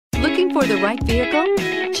Looking for the right vehicle?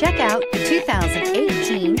 Check out the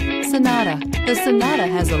 2018 Sonata. The Sonata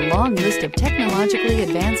has a long list of technologically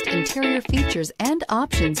advanced interior features and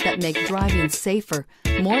options that make driving safer,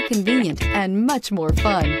 more convenient, and much more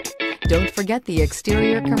fun. Don't forget the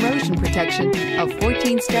exterior corrosion protection, a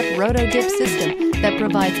 14-step roto-dip system that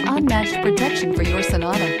provides unmatched protection for your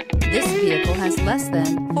Sonata. This vehicle has less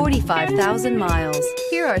than 45,000 miles.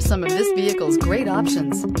 Here are some of this vehicle's great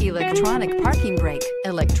options: electronic parking brake,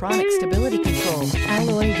 electronic stability control,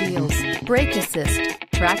 alloy wheels, brake assist,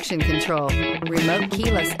 traction control, remote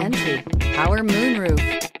keyless entry, power moonroof,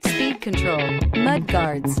 speed control, mud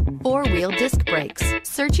guards, four-wheel disc brakes.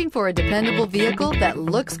 Searching for a dependable vehicle that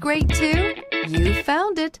looks great too? You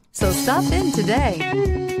found it, so stop in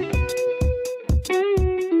today.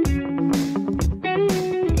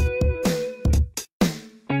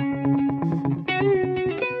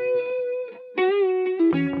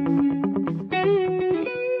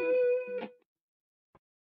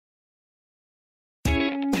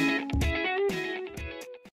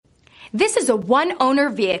 This is a one-owner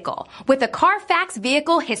vehicle with a Carfax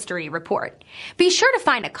Vehicle History Report. Be sure to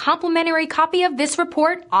find a complimentary copy of this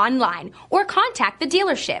report online or contact the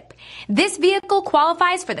dealership. This vehicle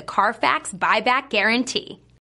qualifies for the Carfax Buyback Guarantee.